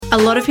A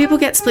lot of people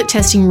get split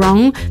testing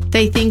wrong.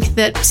 They think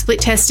that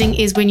split testing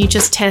is when you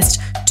just test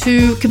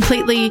two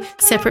completely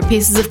separate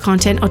pieces of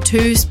content or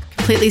two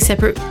completely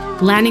separate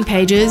landing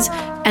pages,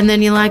 and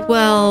then you're like,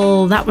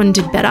 well, that one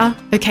did better.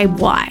 Okay,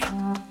 why?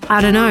 I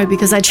don't know,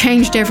 because I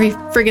changed every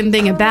friggin'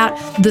 thing about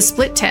the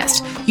split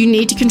test. You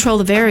need to control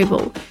the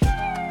variable.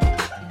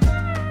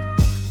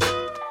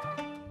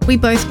 We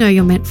both know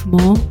you're meant for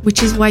more,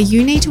 which is why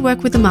you need to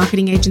work with a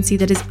marketing agency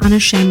that is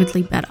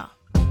unashamedly better.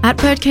 At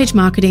Birdcage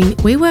Marketing,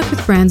 we work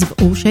with brands of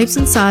all shapes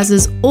and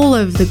sizes all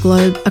over the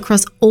globe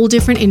across all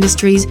different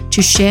industries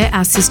to share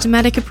our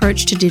systematic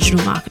approach to digital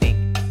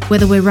marketing.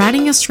 Whether we're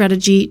writing your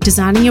strategy,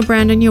 designing your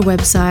brand and your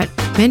website,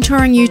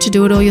 mentoring you to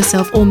do it all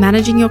yourself, or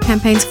managing your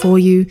campaigns for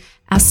you,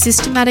 our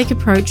systematic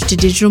approach to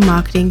digital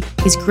marketing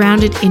is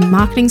grounded in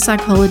marketing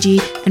psychology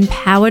and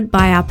powered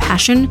by our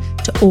passion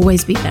to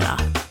always be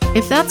better.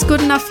 If that's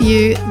good enough for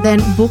you, then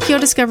book your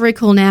discovery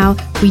call now.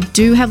 We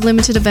do have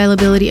limited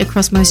availability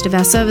across most of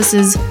our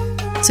services,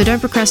 so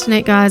don't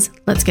procrastinate, guys.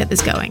 Let's get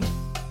this going.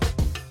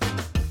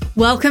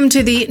 Welcome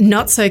to the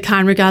Not So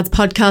Kind Regards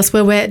podcast,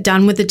 where we're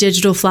done with the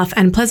digital fluff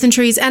and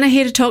pleasantries and are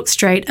here to talk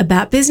straight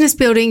about business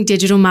building,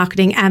 digital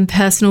marketing, and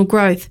personal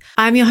growth.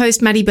 I'm your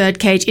host, Maddie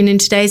Birdcage, and in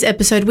today's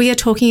episode, we are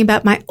talking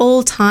about my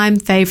all-time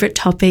favorite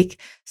topic,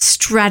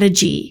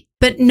 strategy.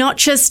 But not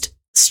just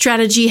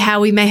strategy, how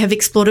we may have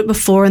explored it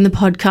before in the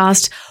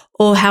podcast,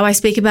 or how I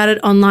speak about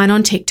it online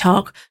on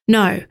TikTok.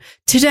 No,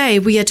 today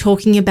we are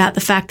talking about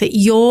the fact that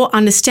your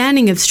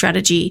understanding of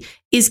strategy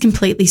is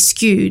completely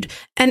skewed.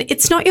 And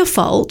it's not your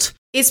fault.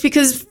 It's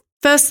because,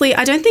 firstly,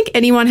 I don't think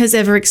anyone has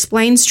ever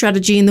explained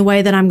strategy in the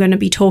way that I'm going to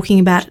be talking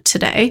about it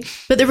today.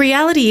 But the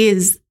reality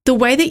is, the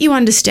way that you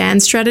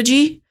understand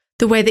strategy,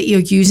 the way that you're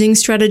using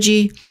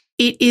strategy,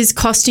 it is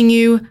costing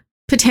you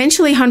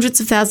potentially hundreds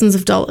of thousands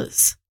of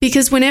dollars.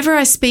 Because whenever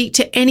I speak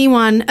to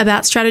anyone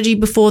about strategy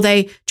before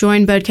they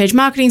join Birdcage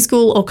Marketing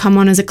School or come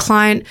on as a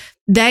client,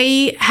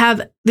 they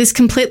have this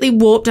completely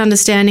warped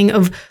understanding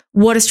of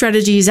what a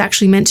strategy is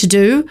actually meant to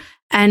do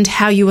and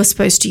how you are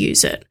supposed to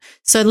use it.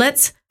 So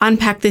let's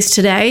unpack this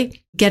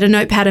today. Get a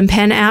notepad and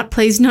pen out,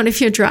 please, not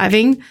if you're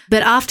driving.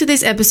 But after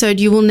this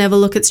episode, you will never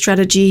look at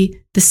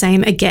strategy the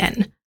same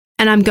again.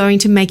 And I'm going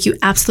to make you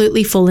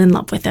absolutely fall in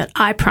love with it.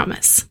 I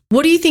promise.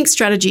 What do you think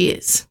strategy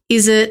is?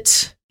 Is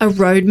it a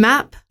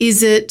roadmap?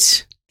 Is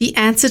it the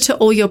answer to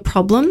all your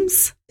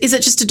problems? Is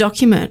it just a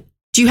document?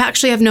 Do you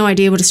actually have no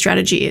idea what a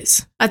strategy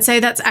is? I'd say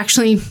that's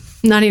actually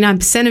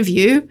 99% of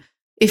you,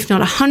 if not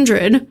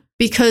 100,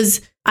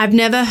 because I've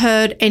never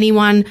heard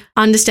anyone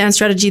understand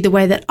strategy the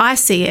way that I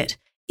see it.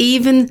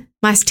 Even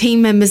my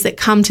team members that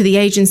come to the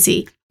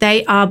agency,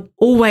 they are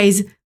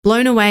always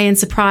blown away and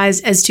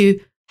surprised as to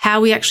how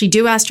we actually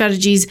do our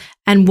strategies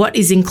and what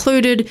is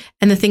included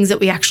and the things that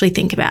we actually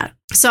think about.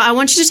 So I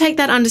want you to take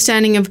that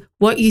understanding of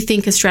what you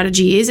think a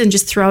strategy is and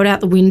just throw it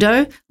out the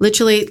window,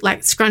 literally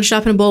like scrunch it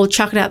up in a ball,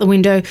 chuck it out the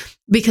window,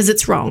 because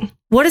it's wrong.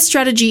 What a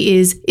strategy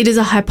is, it is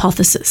a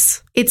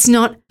hypothesis. It's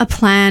not a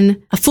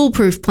plan, a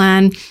foolproof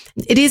plan.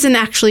 It isn't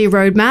actually a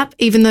roadmap,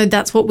 even though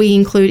that's what we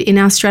include in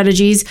our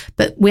strategies,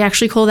 but we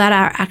actually call that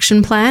our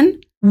action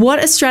plan.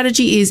 What a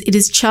strategy is, it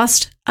is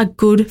just a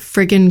good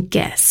friggin'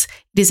 guess.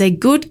 It is a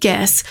good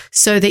guess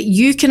so that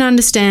you can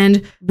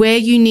understand where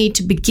you need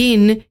to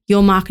begin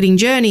your marketing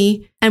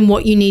journey and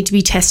what you need to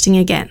be testing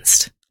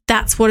against.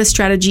 That's what a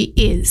strategy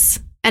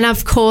is. And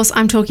of course,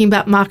 I'm talking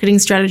about marketing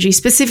strategy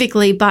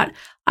specifically, but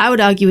I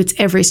would argue it's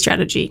every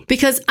strategy,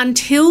 because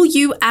until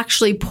you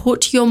actually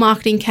put your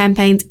marketing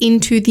campaigns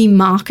into the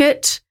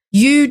market,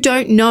 you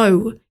don't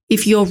know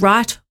if you're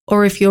right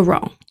or if you're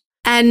wrong.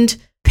 And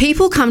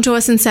people come to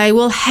us and say,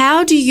 well,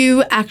 how do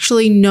you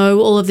actually know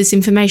all of this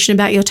information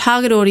about your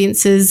target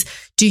audiences?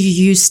 Do you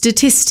use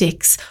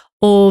statistics,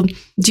 or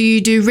do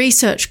you do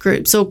research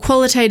groups or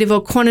qualitative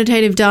or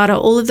quantitative data?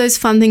 All of those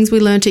fun things we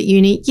learned at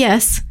uni.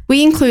 Yes,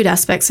 we include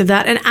aspects of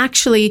that. And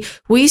actually,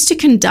 we used to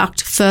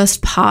conduct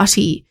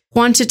first-party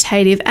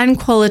quantitative and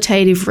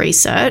qualitative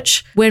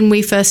research when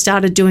we first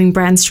started doing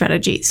brand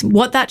strategies.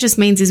 What that just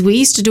means is we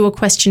used to do a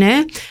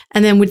questionnaire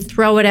and then we'd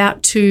throw it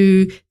out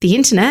to the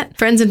internet,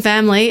 friends and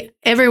family,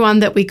 everyone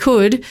that we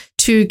could,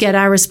 to get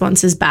our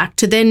responses back,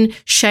 to then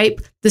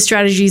shape the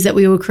strategies that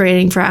we were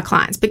creating for our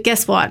clients. But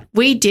guess what?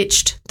 We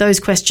ditched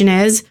those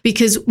questionnaires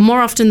because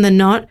more often than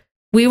not,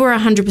 we were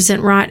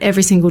 100% right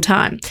every single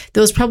time.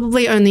 There was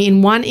probably only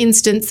in one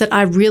instance that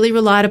I really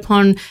relied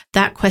upon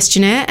that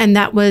questionnaire, and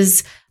that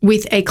was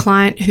with a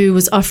client who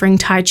was offering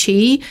Tai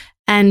Chi.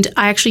 And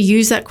I actually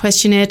used that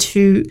questionnaire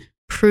to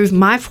prove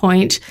my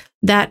point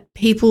that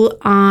people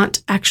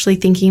aren't actually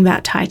thinking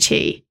about Tai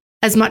Chi.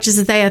 As much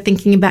as they are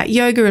thinking about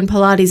yoga and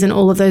Pilates and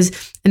all of those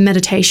and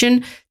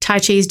meditation, Tai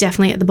Chi is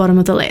definitely at the bottom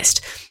of the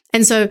list.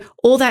 And so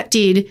all that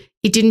did,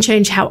 it didn't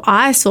change how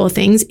I saw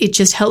things. It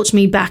just helped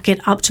me back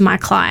it up to my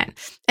client.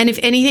 And if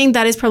anything,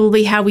 that is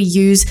probably how we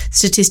use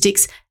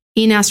statistics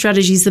in our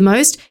strategies the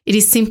most. It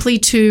is simply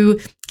to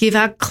give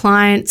our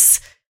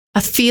clients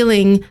a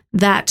feeling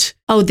that,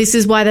 oh, this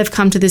is why they've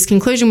come to this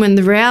conclusion, when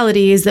the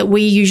reality is that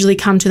we usually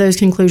come to those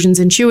conclusions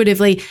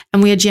intuitively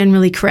and we are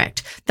generally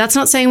correct. That's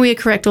not saying we are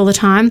correct all the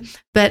time,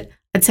 but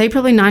I'd say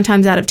probably 9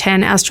 times out of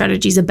 10, our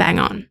strategies are bang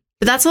on.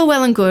 But that's all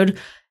well and good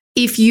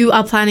if you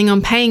are planning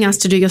on paying us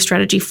to do your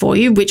strategy for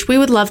you, which we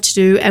would love to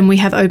do. And we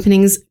have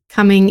openings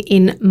coming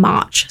in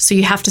March. So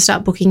you have to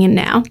start booking in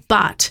now.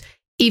 But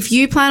if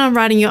you plan on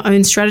writing your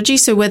own strategy,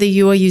 so whether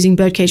you are using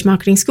Birdcage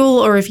Marketing School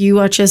or if you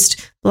are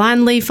just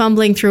blindly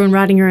fumbling through and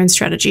writing your own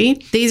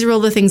strategy, these are all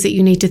the things that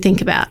you need to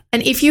think about.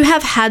 And if you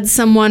have had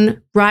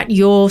someone write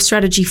your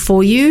strategy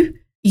for you,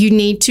 you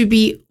need to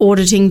be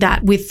auditing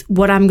that with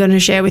what I'm going to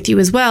share with you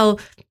as well,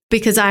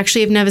 because I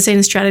actually have never seen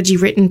a strategy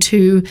written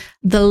to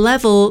the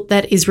level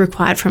that is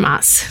required from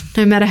us,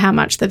 no matter how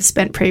much they've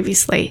spent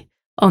previously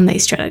on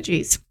these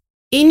strategies.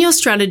 In your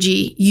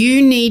strategy,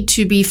 you need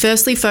to be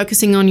firstly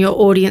focusing on your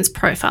audience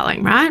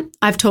profiling, right?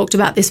 I've talked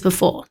about this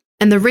before.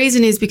 And the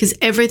reason is because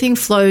everything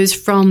flows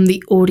from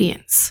the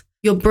audience.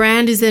 Your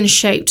brand is then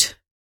shaped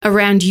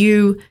around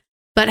you,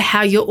 but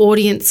how your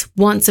audience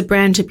wants a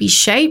brand to be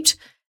shaped.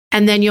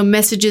 And then your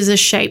messages are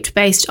shaped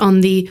based on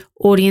the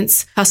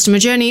audience customer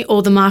journey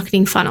or the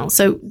marketing funnel.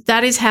 So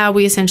that is how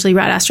we essentially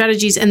write our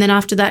strategies. And then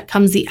after that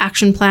comes the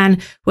action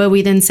plan, where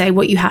we then say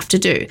what you have to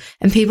do.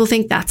 And people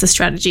think that's a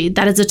strategy.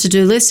 That is a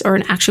to-do list or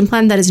an action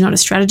plan. That is not a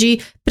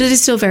strategy, but it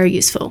is still very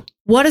useful.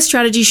 What a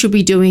strategy should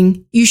be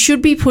doing, you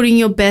should be putting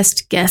your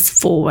best guess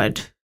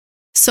forward,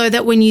 so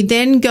that when you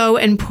then go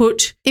and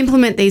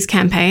implement these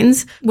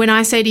campaigns, when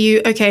I say to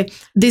you, okay,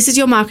 this is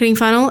your marketing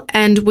funnel,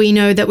 and we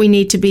know that we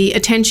need to be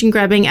attention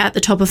grabbing at the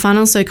top of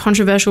funnel, so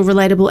controversial,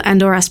 relatable,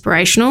 and or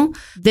aspirational,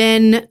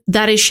 then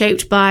that is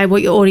shaped by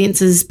what your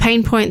audience's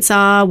pain points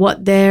are,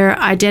 what their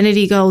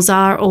identity goals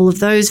are, all of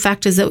those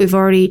factors that we've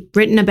already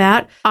written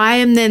about. I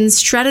am then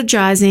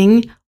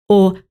strategizing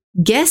or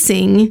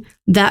guessing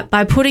that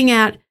by putting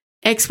out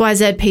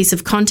XYZ piece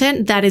of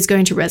content, that is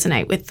going to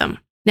resonate with them.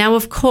 Now,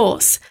 of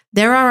course,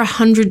 there are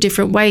 100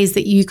 different ways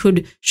that you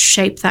could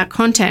shape that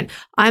content.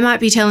 I might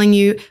be telling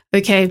you,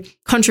 okay,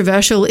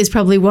 controversial is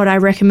probably what I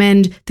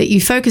recommend that you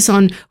focus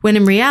on, when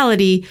in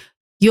reality,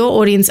 your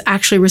audience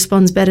actually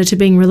responds better to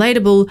being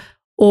relatable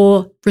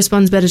or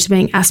responds better to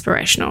being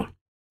aspirational.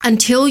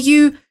 Until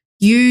you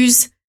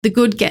use the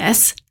good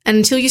guess and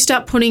until you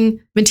start putting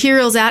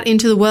materials out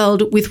into the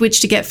world with which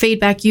to get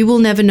feedback, you will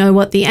never know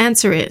what the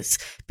answer is.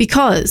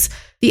 Because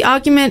the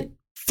argument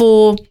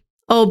for,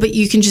 oh, but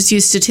you can just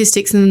use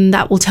statistics and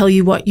that will tell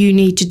you what you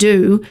need to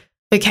do.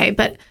 Okay,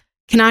 but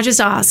can I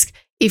just ask,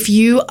 if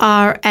you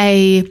are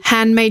a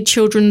handmade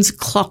children's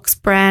clocks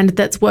brand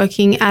that's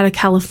working out of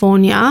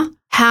California,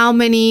 how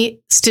many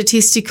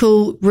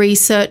statistical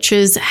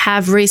researchers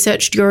have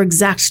researched your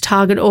exact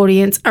target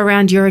audience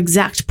around your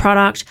exact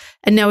product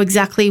and know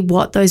exactly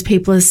what those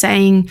people are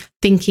saying,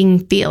 thinking,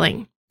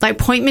 feeling? Like,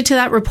 point me to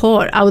that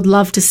report. I would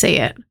love to see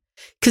it.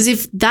 Because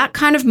if that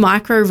kind of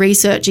micro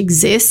research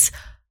exists,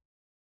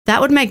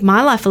 that would make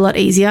my life a lot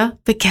easier.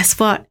 But guess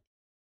what?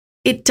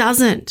 It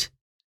doesn't.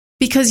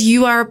 Because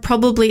you are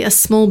probably a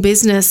small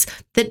business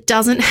that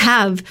doesn't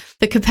have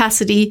the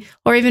capacity,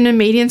 or even a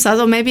medium size,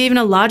 or maybe even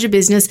a larger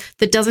business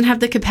that doesn't have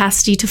the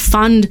capacity to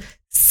fund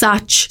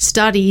such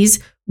studies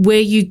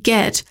where you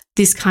get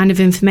this kind of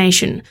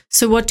information.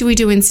 So what do we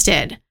do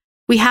instead?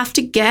 We have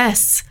to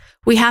guess.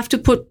 We have to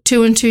put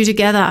 2 and 2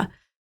 together.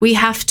 We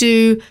have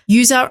to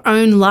use our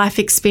own life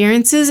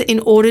experiences in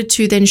order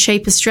to then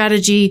shape a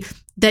strategy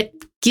that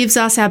gives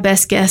us our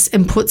best guess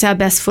and puts our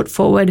best foot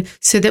forward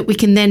so that we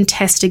can then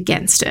test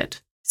against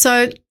it.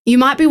 So you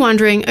might be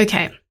wondering,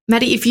 okay,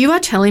 Maddie, if you are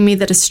telling me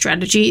that a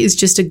strategy is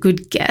just a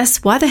good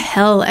guess, why the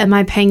hell am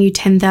I paying you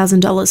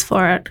 $10,000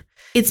 for it?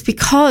 It's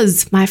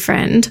because, my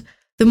friend,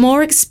 the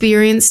more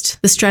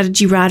experienced the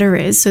strategy writer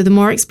is, so the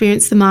more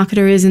experienced the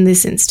marketer is in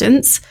this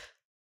instance,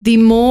 the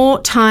more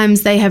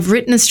times they have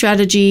written a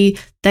strategy,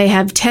 they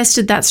have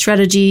tested that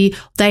strategy,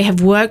 they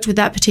have worked with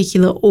that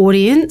particular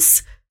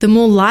audience, the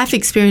more life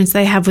experience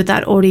they have with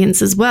that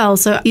audience as well.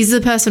 So is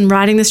the person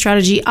writing the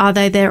strategy, are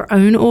they their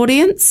own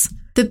audience?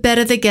 The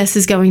better the guess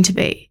is going to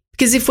be.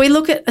 Because if we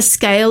look at a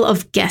scale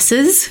of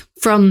guesses,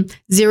 from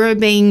 0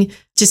 being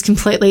just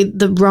completely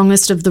the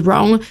wrongest of the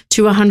wrong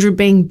to 100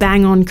 being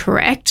bang on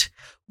correct,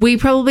 we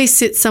probably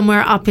sit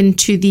somewhere up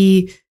into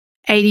the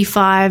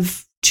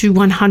 85 to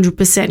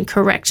 100%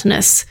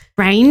 correctness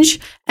range.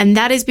 And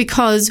that is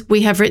because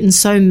we have written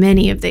so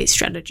many of these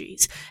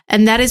strategies.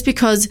 And that is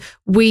because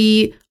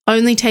we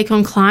only take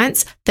on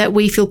clients that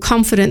we feel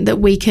confident that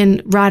we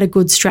can write a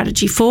good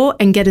strategy for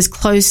and get as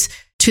close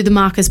to the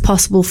mark as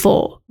possible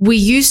for. We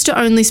used to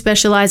only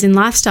specialize in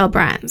lifestyle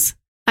brands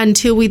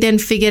until we then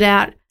figured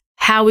out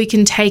how we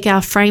can take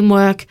our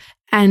framework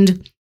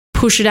and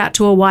push it out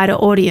to a wider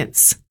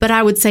audience. But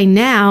I would say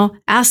now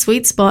our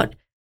sweet spot,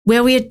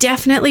 where we are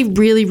definitely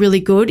really, really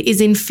good, is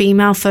in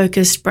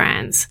female-focused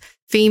brands,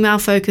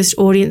 female-focused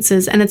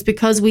audiences. And it's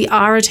because we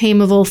are a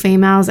team of all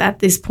females at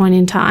this point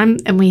in time,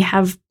 and we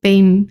have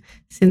been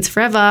since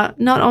forever,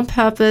 not on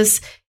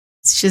purpose.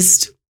 It's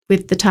just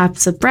with the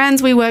types of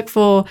brands we work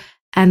for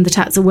and the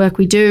types of work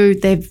we do,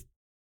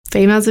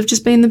 females have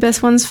just been the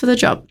best ones for the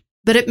job.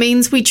 But it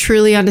means we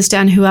truly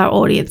understand who our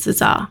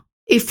audiences are.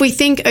 If we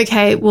think,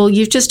 okay, well,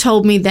 you've just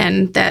told me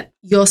then that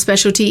your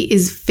specialty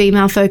is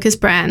female-focused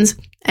brands,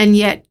 and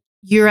yet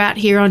you're out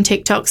here on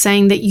TikTok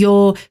saying that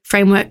your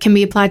framework can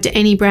be applied to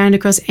any brand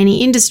across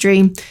any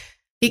industry.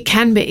 It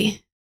can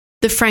be.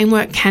 The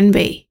framework can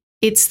be.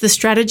 It's the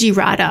strategy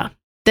writer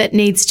that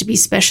needs to be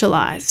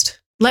specialized.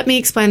 Let me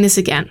explain this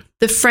again.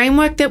 The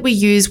framework that we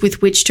use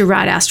with which to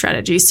write our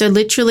strategy, so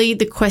literally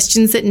the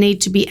questions that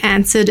need to be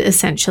answered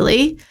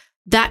essentially,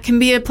 that can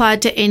be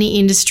applied to any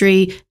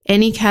industry,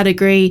 any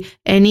category,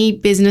 any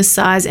business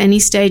size, any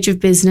stage of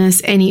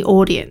business, any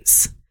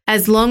audience,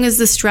 as long as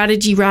the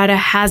strategy writer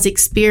has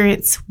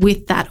experience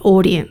with that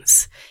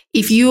audience.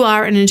 If you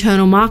are an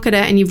internal marketer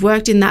and you've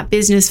worked in that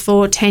business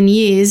for 10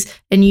 years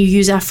and you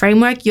use our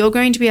framework, you're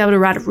going to be able to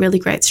write a really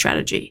great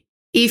strategy.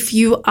 If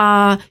you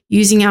are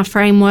using our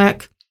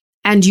framework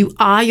and you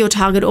are your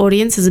target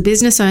audience as a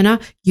business owner,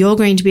 you're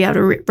going to be able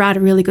to write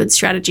a really good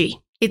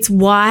strategy. It's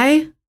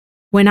why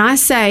when I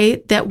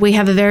say that we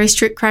have a very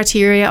strict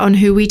criteria on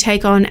who we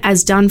take on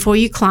as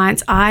done-for-you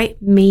clients, I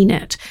mean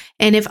it.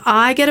 And if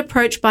I get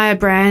approached by a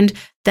brand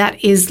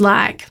that is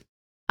like,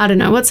 I don't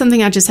know, what's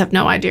something I just have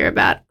no idea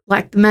about,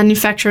 like the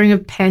manufacturing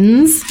of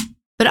pens,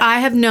 but I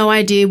have no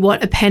idea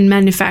what a pen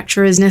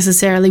manufacturer is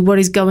necessarily, what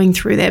is going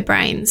through their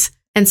brains.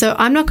 And so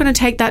I'm not going to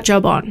take that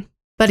job on.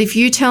 But if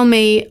you tell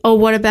me, oh,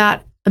 what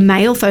about a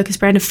male-focused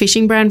brand, a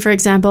fishing brand, for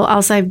example,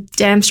 I'll say,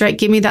 damn straight,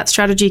 give me that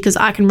strategy because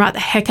I can write the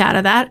heck out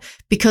of that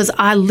because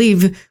I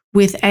live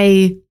with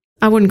I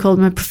wouldn't call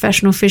him a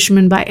professional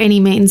fisherman by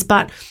any means,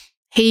 but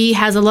he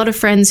has a lot of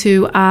friends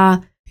who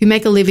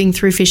make a living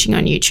through fishing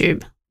on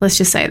YouTube. Let's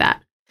just say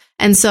that.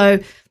 And so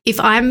if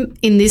I'm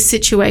in this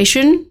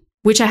situation,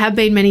 which I have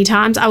been many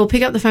times, I will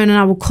pick up the phone and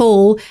I will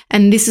call,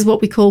 and this is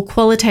what we call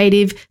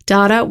qualitative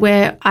data,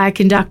 where I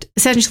conduct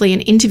essentially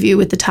an interview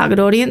with the target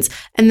audience,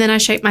 and then I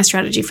shape my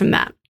strategy from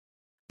that.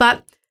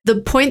 But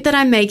the point that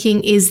I'm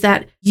making is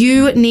that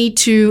you need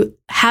to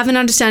have an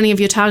understanding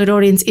of your target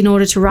audience in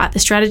order to write the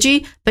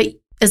strategy, but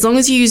as long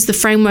as you use the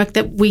framework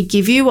that we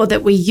give you or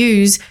that we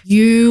use,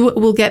 you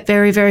will get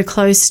very, very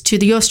close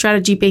to your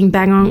strategy being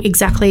bang on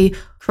exactly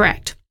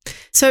correct.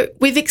 So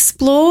we've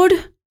explored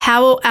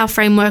how our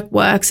framework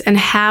works and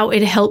how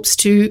it helps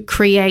to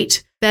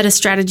create better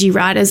strategy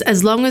writers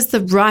as long as the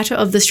writer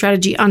of the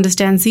strategy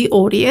understands the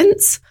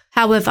audience.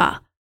 However,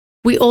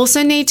 we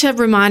also need to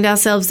remind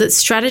ourselves that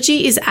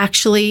strategy is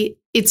actually,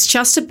 it's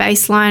just a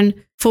baseline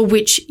for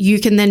which you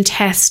can then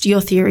test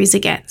your theories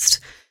against.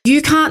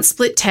 You can't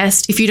split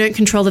test if you don't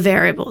control the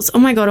variables. Oh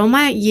my God, all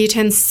my year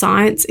 10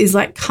 science is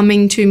like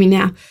coming to me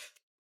now.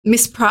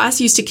 Miss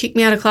Price used to kick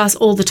me out of class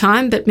all the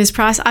time, but Miss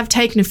Price, I've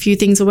taken a few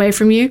things away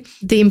from you.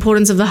 The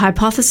importance of the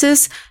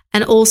hypothesis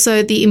and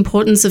also the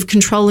importance of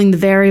controlling the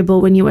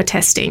variable when you are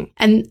testing.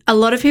 And a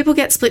lot of people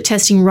get split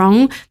testing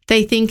wrong.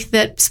 They think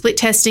that split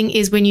testing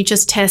is when you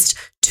just test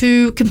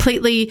two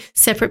completely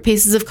separate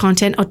pieces of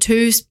content or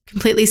two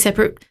completely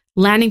separate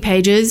landing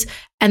pages.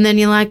 And then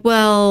you're like,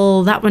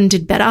 well, that one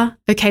did better.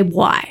 Okay,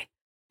 why?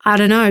 I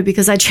don't know,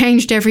 because I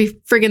changed every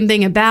friggin'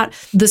 thing about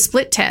the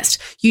split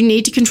test. You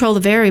need to control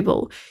the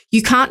variable.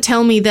 You can't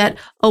tell me that,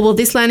 oh, well,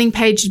 this landing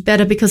page is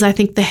better because I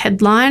think the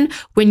headline,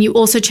 when you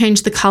also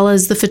change the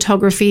colors, the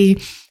photography,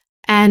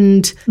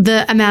 and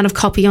the amount of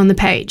copy on the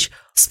page.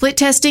 Split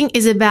testing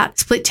is about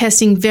split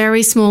testing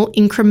very small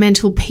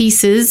incremental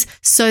pieces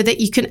so that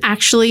you can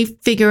actually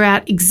figure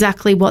out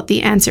exactly what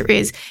the answer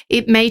is.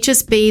 It may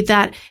just be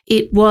that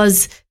it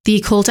was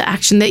the call to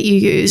action that you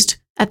used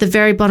at the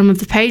very bottom of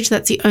the page.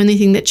 That's the only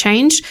thing that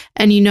changed.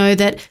 And you know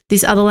that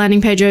this other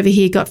landing page over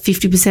here got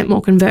 50%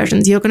 more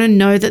conversions. You're going to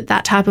know that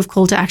that type of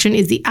call to action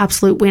is the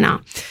absolute winner.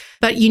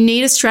 But you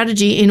need a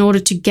strategy in order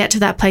to get to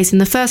that place in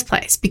the first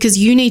place, because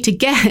you need to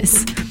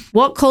guess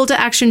what call to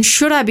action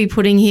should I be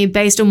putting here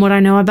based on what I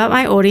know about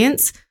my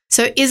audience.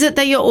 So is it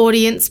that your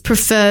audience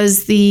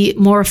prefers the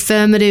more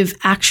affirmative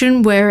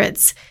action where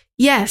it's,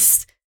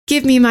 yes,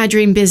 give me my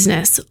dream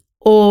business,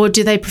 or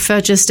do they prefer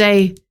just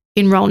a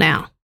enroll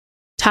now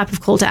type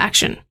of call to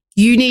action?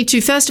 You need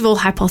to, first of all,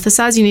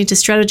 hypothesize. You need to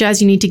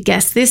strategize. You need to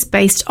guess this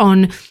based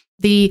on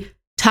the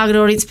target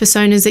audience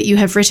personas that you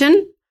have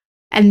written.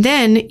 And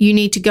then you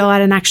need to go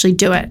out and actually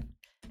do it.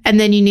 And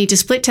then you need to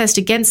split test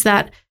against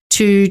that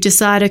to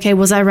decide, okay,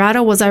 was I right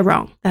or was I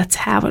wrong? That's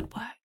how it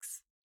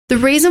works. The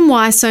reason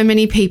why so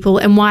many people,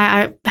 and why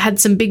I had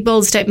some big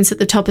bold statements at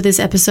the top of this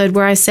episode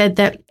where I said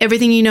that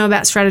everything you know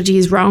about strategy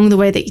is wrong, the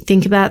way that you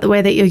think about it, the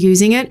way that you're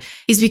using it,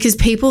 is because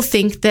people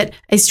think that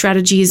a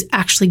strategy is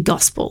actually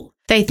gospel.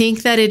 They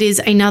think that it is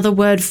another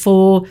word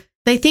for,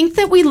 they think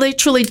that we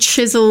literally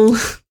chisel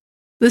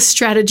the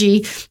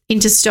strategy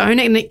into stone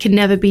and it can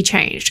never be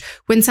changed.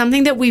 When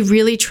something that we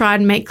really try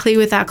and make clear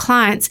with our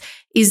clients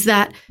is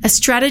that a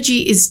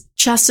strategy is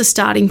just a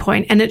starting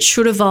point and it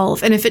should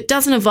evolve. And if it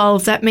doesn't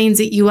evolve, that means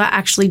that you are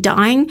actually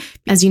dying.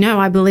 As you know,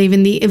 I believe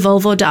in the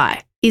evolve or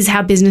die. is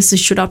how businesses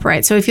should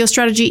operate. So if your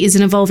strategy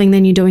isn't evolving,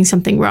 then you're doing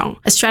something wrong.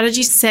 A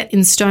strategy set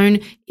in stone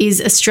is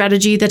a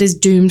strategy that is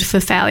doomed for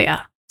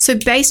failure. So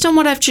based on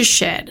what I've just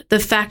shared, the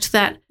fact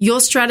that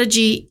your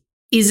strategy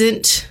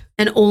isn't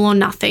an all or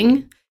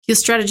nothing, your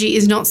strategy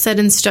is not set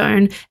in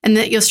stone, and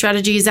that your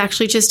strategy is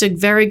actually just a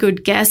very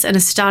good guess and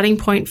a starting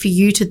point for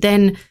you to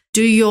then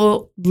do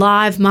your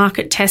live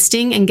market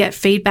testing and get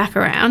feedback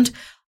around,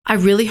 I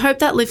really hope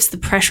that lifts the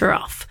pressure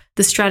off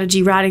the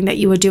strategy writing that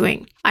you are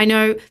doing. I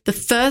know the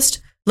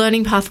first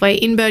learning pathway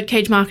in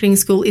Birdcage Marketing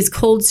School is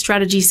called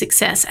Strategy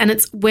Success, and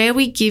it's where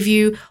we give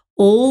you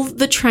all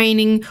the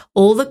training,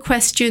 all the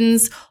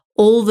questions,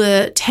 all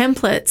the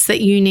templates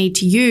that you need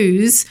to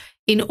use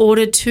in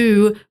order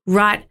to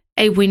write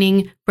a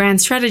winning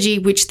brand strategy,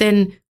 which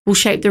then will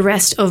shape the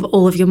rest of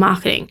all of your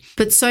marketing.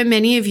 But so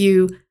many of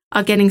you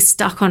are getting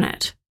stuck on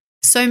it.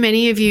 So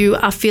many of you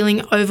are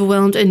feeling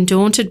overwhelmed and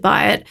daunted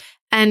by it.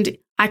 And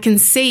I can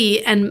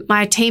see, and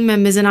my team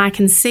members and I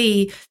can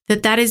see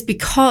that that is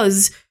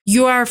because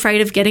you are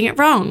afraid of getting it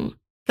wrong.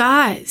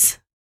 Guys,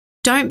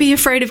 don't be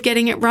afraid of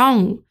getting it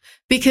wrong,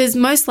 because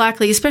most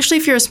likely, especially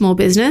if you're a small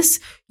business,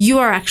 you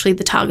are actually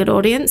the target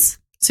audience.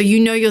 So you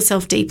know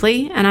yourself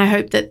deeply, and I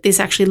hope that this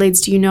actually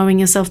leads to you knowing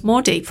yourself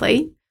more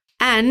deeply.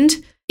 And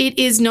it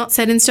is not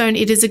set in stone.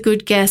 It is a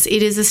good guess.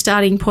 It is a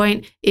starting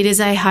point. It is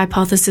a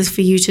hypothesis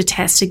for you to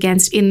test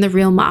against in the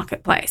real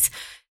marketplace.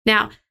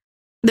 Now,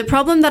 the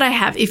problem that I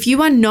have, if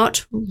you are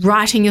not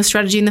writing your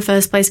strategy in the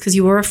first place because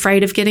you were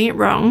afraid of getting it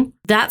wrong,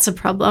 that's a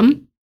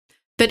problem.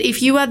 But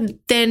if you are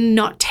then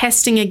not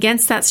testing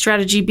against that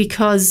strategy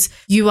because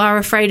you are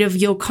afraid of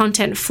your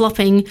content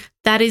flopping,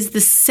 that is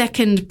the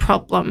second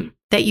problem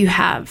that you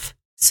have.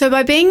 So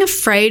by being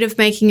afraid of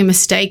making a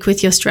mistake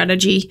with your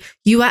strategy,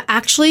 you are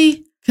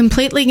actually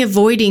completely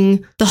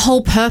avoiding the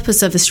whole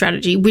purpose of a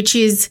strategy, which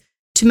is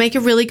to make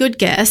a really good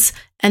guess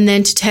and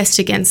then to test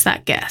against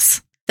that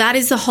guess. That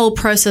is the whole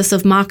process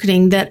of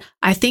marketing that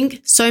I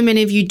think so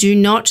many of you do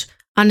not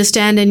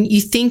understand, and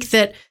you think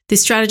that the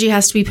strategy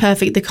has to be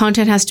perfect, the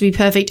content has to be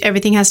perfect,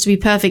 everything has to be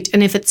perfect,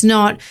 and if it's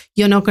not,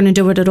 you're not going to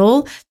do it at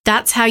all.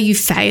 That's how you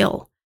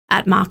fail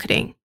at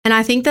marketing. And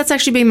I think that's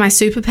actually been my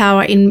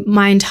superpower in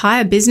my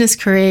entire business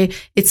career.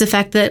 It's the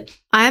fact that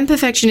I am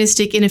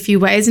perfectionistic in a few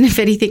ways. And if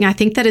anything, I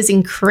think that has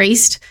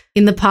increased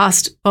in the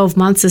past 12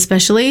 months,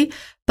 especially.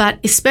 But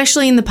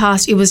especially in the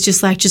past, it was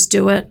just like, just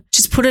do it.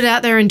 Just put it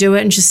out there and do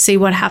it and just see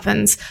what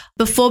happens.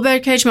 Before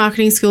Birdcage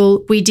Marketing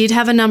School, we did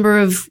have a number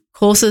of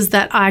courses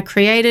that I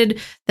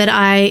created that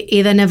I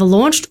either never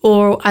launched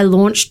or I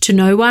launched to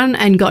no one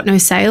and got no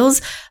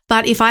sales.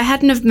 But if I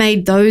hadn't have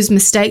made those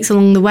mistakes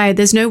along the way,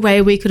 there's no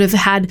way we could have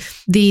had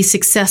the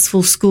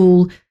successful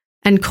school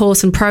and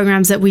course and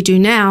programs that we do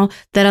now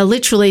that are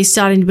literally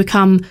starting to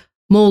become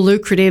more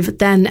lucrative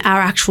than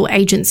our actual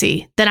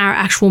agency, than our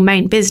actual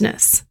main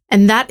business.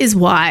 And that is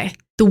why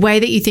the way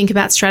that you think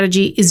about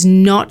strategy is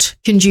not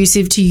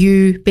conducive to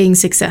you being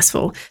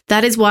successful.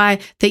 That is why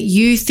that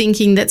you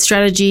thinking that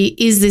strategy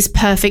is this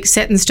perfect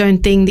set in stone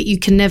thing that you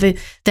can never,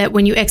 that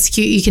when you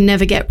execute, you can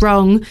never get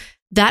wrong.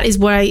 That is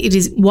why it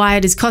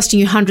is costing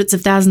you hundreds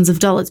of thousands of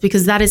dollars,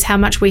 because that is how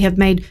much we have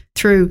made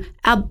through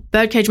our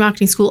Birdcage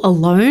Marketing School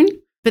alone.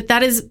 But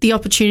that is the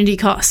opportunity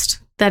cost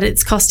that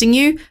it's costing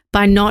you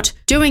by not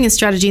doing a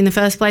strategy in the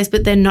first place,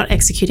 but then not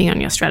executing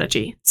on your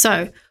strategy.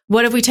 So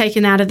what have we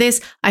taken out of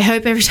this? I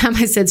hope every time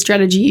I said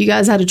strategy, you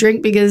guys had a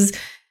drink, because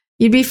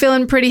you'd be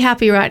feeling pretty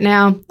happy right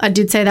now. I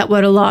did say that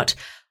word a lot,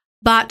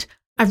 but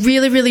I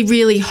really, really,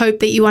 really hope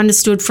that you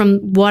understood from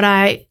what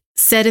I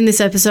said in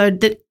this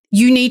episode that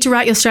you need to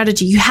write your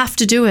strategy. You have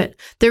to do it.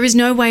 There is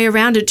no way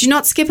around it. Do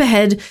not skip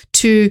ahead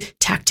to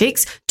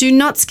tactics. Do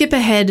not skip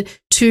ahead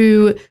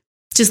to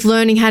just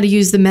learning how to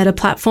use the Meta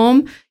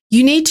platform.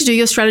 You need to do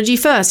your strategy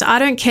first. I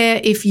don't care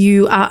if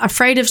you are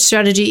afraid of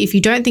strategy, if you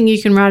don't think you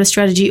can write a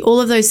strategy,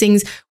 all of those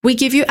things. We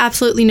give you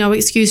absolutely no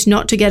excuse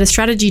not to get a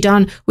strategy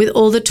done with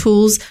all the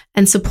tools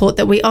and support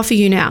that we offer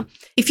you now.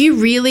 If you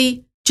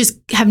really just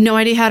have no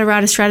idea how to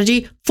write a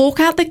strategy, fork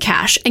out the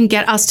cash and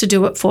get us to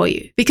do it for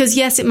you. Because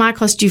yes, it might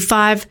cost you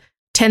 $5,000,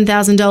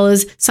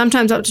 $10,000,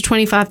 sometimes up to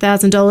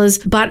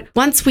 $25,000. But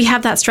once we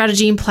have that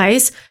strategy in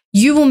place,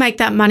 you will make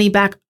that money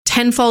back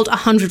tenfold,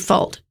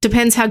 100-fold.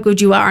 Depends how good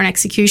you are on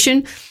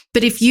execution.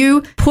 But if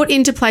you put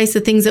into place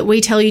the things that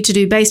we tell you to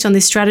do based on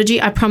this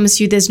strategy, I promise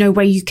you there's no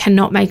way you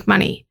cannot make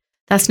money.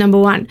 That's number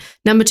one.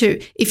 Number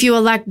two, if you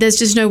are like, there's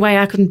just no way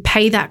I can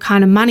pay that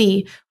kind of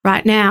money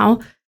right now.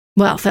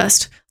 Well,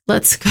 first,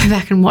 let's go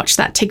back and watch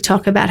that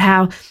TikTok about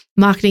how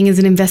marketing is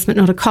an investment,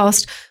 not a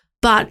cost.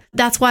 But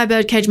that's why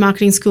Birdcage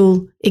Marketing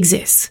School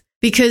exists,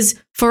 because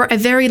for a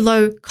very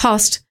low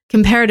cost,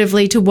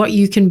 comparatively to what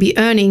you can be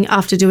earning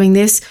after doing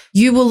this,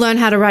 you will learn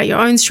how to write your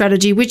own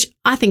strategy, which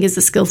I think is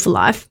the skill for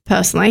life,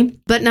 personally.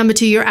 But number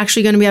two, you're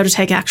actually going to be able to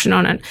take action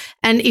on it.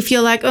 And if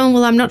you're like, oh,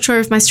 well, I'm not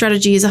sure if my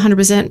strategy is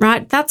 100%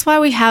 right, that's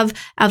why we have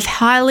our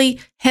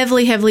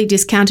heavily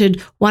discounted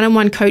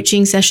one-on-one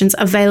coaching sessions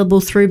available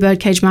through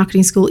Birdcage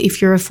Marketing School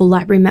if you're a full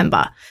library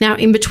member. Now,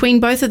 in between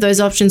both of those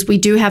options, we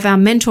do have our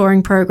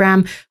mentoring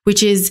program,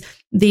 which is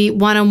the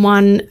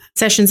one-on-one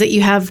sessions that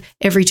you have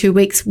every 2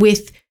 weeks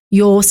with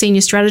your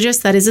senior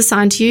strategist that is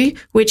assigned to you,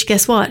 which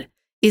guess what?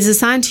 Is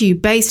assigned to you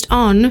based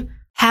on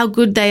how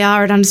good they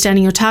are at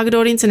understanding your target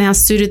audience and how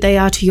suited they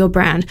are to your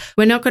brand.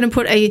 We're not going to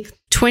put a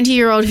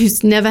 20-year-old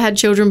who's never had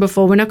children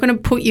before. We're not going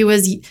to put you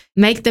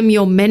make them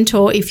your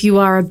mentor if you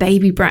are a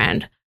baby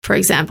brand, for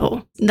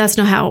example. That's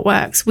not how it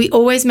works. We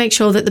always make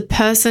sure that the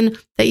person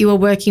that you are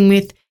working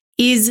with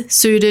is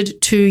suited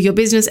to your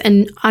business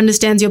and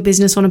understands your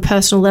business on a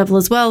personal level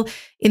as well,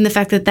 in the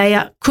fact that they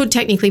could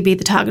technically be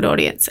the target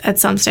audience at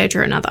some stage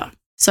or another.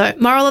 So,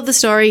 moral of the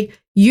story,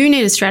 you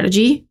need a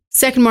strategy.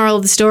 Second moral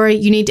of the story,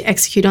 you need to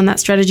execute on that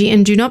strategy,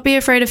 and do not be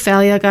afraid of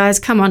failure, guys.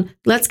 Come on,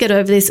 let's get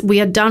over this.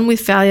 We are done with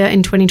failure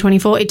in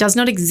 2024. It does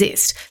not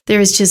exist. There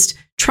is just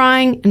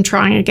trying and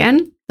trying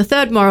again. The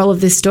third moral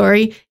of this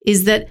story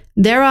is that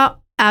there are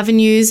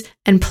avenues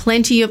and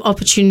plenty of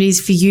opportunities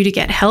for you to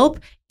get help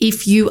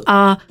if you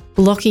are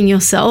blocking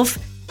yourself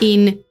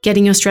in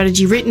getting your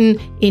strategy written,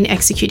 in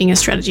executing your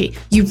strategy.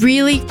 You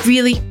really,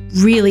 really,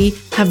 really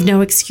have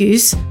no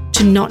excuse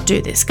to not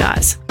do this,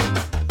 guys.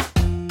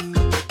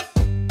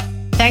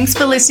 Thanks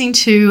for listening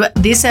to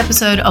this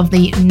episode of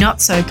the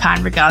Not So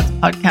Kind Regards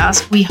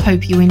podcast. We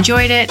hope you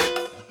enjoyed it.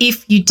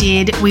 If you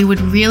did, we would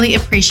really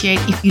appreciate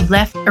if you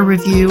left a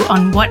review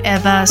on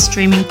whatever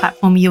streaming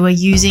platform you are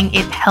using.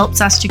 It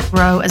helps us to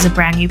grow as a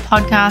brand new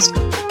podcast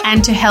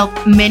and to help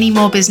many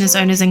more business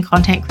owners and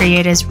content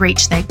creators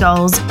reach their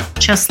goals,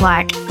 just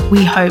like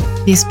we hope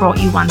this brought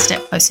you one step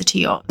closer to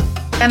yours.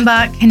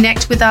 Remember,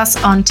 connect with us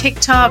on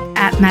TikTok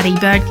at Maddie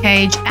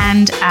Birdcage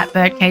and at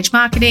Birdcage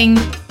Marketing,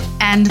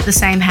 and the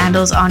same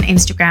handles on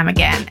Instagram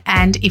again.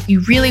 And if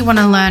you really want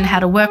to learn how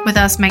to work with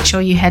us, make sure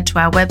you head to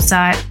our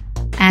website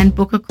and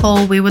book a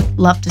call. We would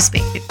love to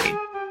speak with you.